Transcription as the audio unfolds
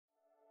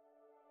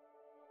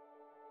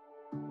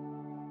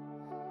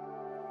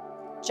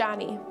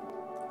Johnny.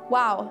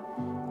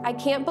 Wow, I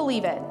can't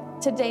believe it.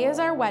 Today is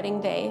our wedding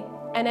day,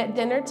 and at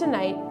dinner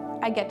tonight,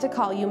 I get to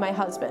call you my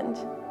husband.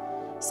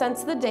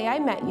 Since the day I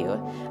met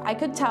you, I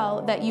could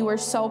tell that you were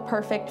so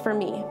perfect for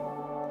me.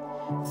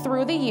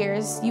 Through the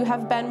years, you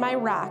have been my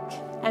rock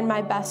and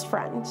my best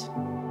friend.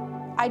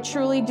 I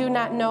truly do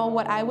not know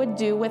what I would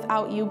do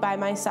without you by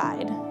my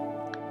side.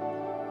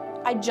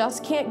 I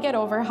just can't get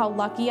over how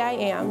lucky I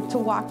am to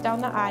walk down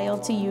the aisle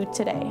to you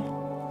today.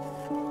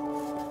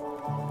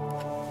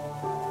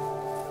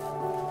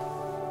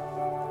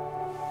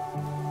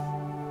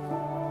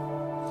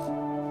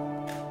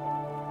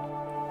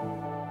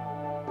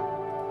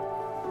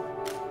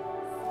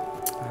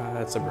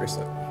 It's a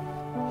bracelet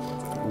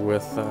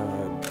with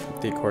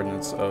the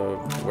coordinates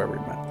of where we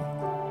met.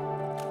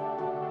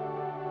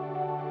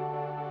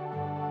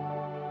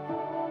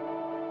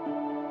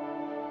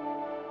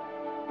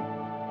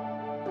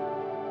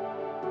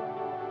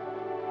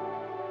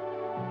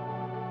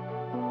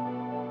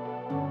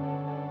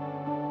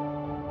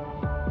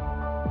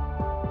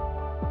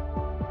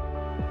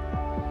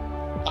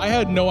 I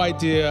had no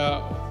idea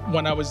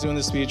when I was doing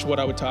the speech what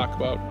I would talk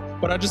about,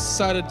 but I just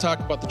decided to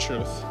talk about the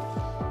truth.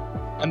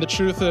 And the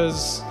truth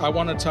is, I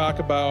want to talk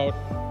about.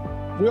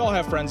 We all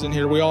have friends in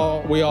here. We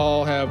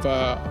all have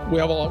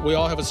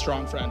a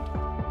strong friend.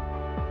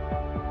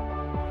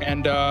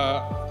 And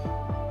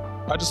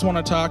I just want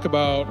to talk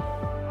about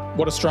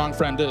what a strong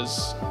friend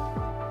is.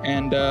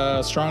 And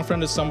a strong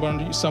friend is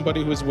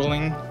somebody who is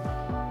willing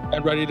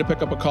and ready to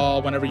pick up a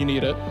call whenever you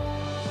need it,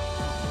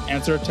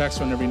 answer a text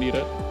whenever you need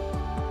it.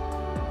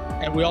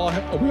 And we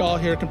all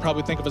here can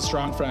probably think of a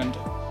strong friend.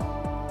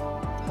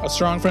 A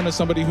strong friend is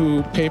somebody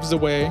who paves the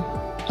way,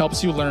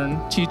 helps you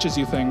learn, teaches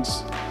you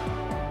things.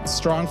 A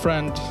strong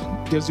friend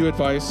gives you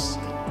advice,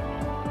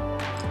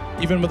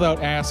 even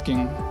without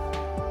asking.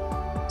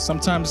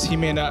 Sometimes he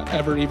may not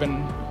ever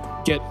even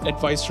get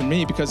advice from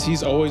me because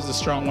he's always the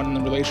strong one in the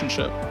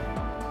relationship.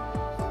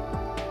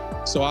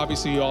 So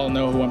obviously you all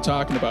know who I'm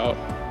talking about.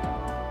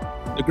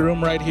 The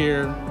groom right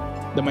here,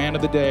 the man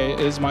of the day,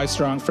 is my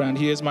strong friend.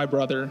 He is my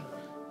brother,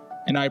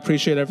 and I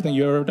appreciate everything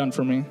you've ever done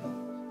for me.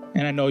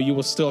 And I know you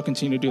will still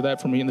continue to do that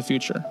for me in the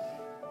future.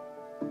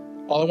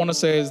 All I want to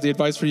say is the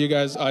advice for you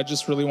guys, I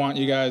just really want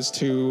you guys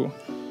to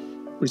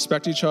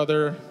respect each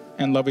other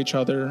and love each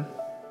other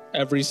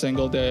every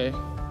single day,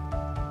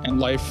 and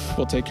life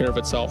will take care of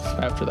itself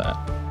after that.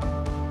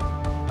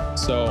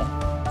 So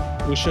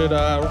we should,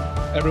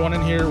 everyone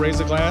in here, raise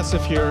a glass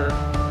if you're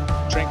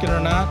drinking or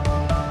not.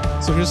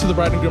 So here's to the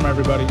bride and groom,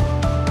 everybody.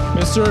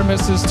 Mr. and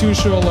Mrs.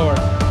 Tusho Lord.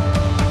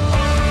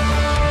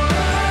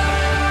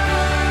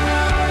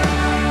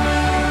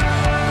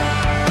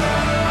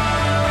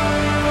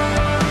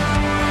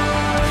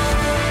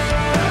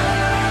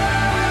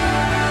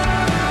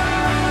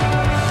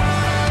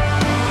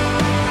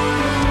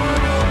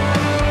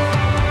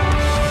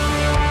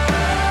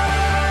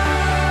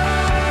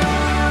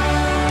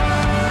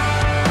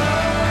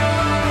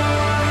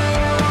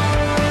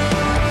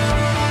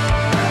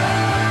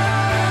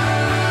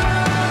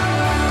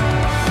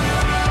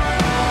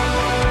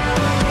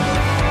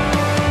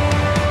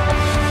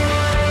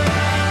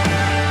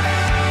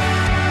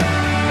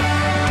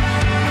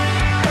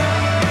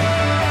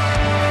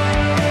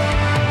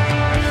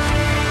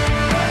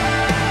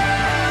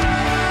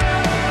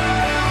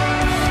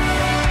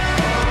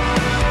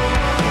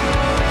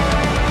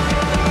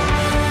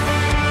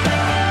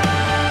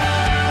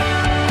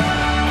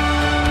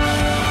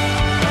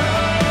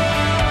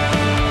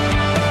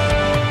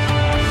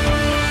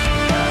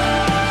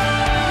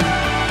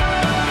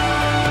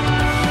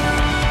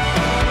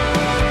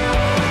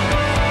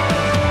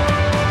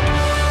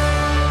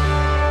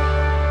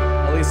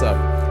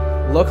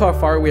 Look how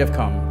far we have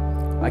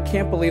come. I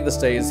can't believe this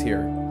day is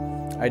here.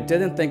 I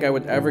didn't think I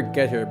would ever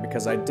get here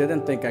because I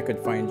didn't think I could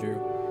find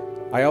you.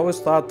 I always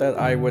thought that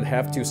I would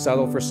have to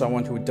settle for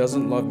someone who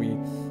doesn't love me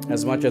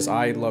as much as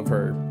I love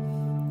her.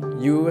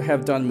 You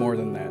have done more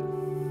than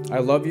that. I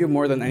love you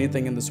more than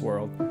anything in this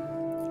world.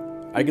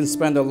 I can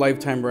spend a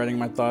lifetime writing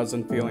my thoughts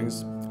and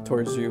feelings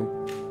towards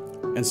you.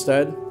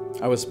 Instead,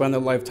 I would spend a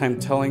lifetime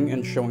telling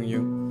and showing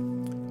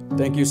you.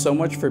 Thank you so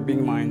much for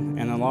being mine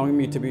and allowing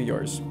me to be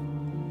yours.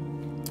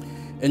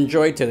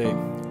 Enjoy today.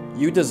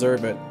 You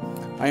deserve it.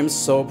 I am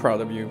so proud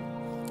of you.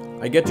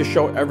 I get to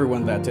show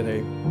everyone that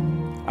today.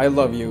 I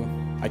love you.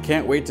 I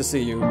can't wait to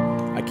see you.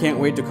 I can't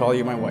wait to call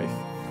you my wife.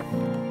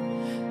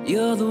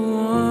 You're the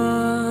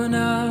one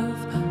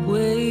I've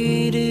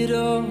waited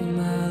all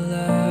my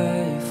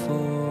life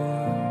for.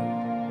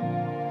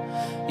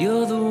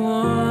 You're the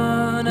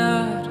one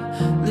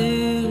I'd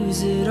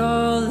lose it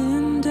all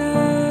and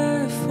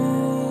die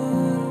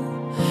for.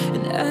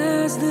 And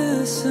as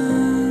the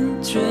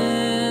sun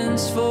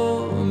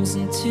transforms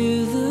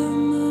into the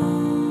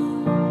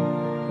moon,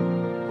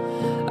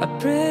 I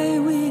pray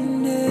we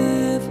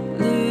never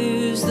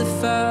lose the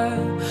fire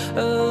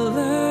of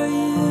our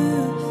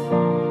youth.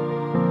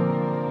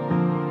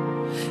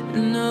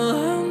 And no,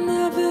 I'll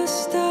never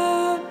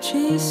stop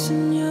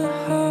chasing your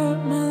heart.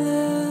 My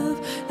love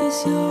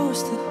is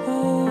yours to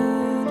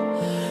hold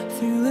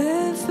through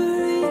every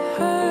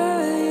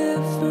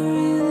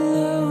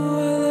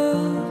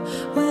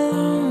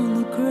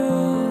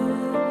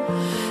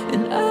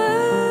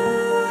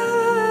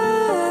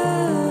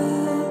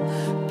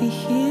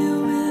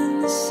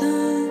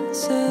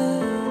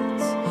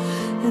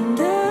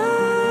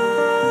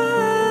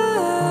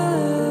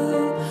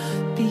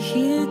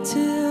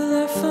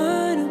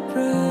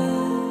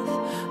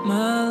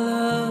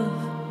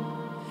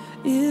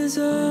is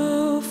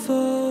all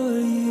for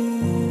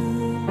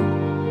you.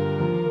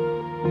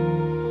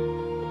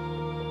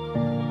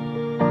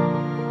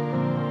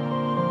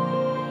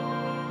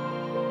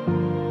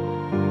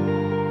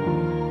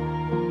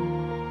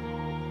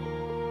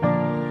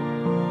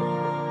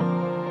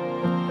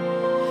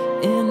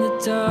 In the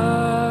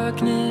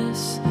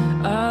darkness,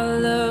 our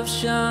love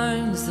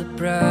shines the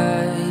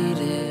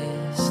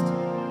brightest.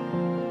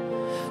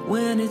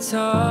 When it's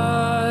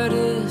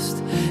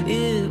hardest,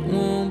 it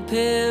won't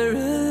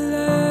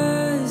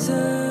paralyze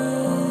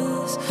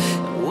us.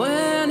 And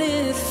when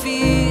it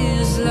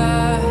feels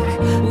like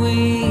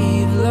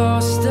we've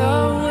lost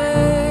our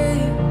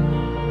way,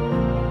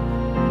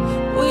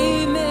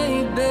 we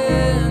may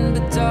bend,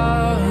 but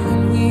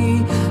darling,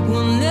 we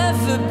will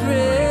never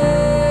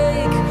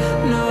break.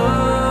 No,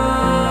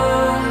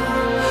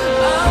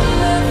 I'll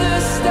never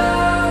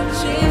stop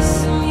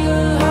chasing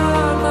your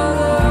heart. My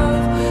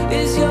love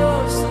is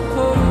yours to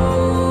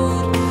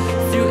hold.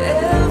 Through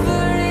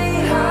every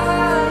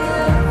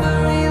high,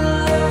 every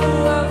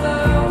low, our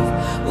love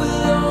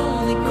will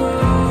only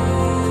grow.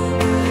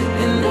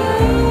 And I'll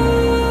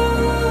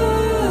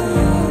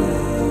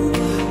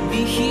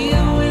be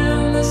here when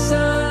the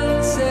sun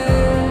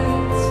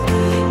sets.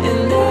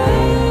 And I'll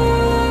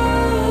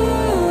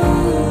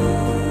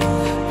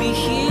be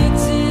here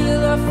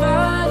till our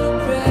final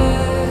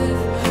breath.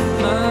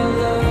 My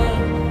love.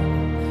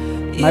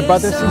 My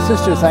brothers and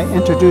sisters, I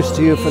introduce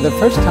to you for the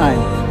first time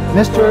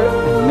Mr.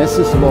 and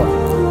Mrs.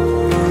 Lloyd.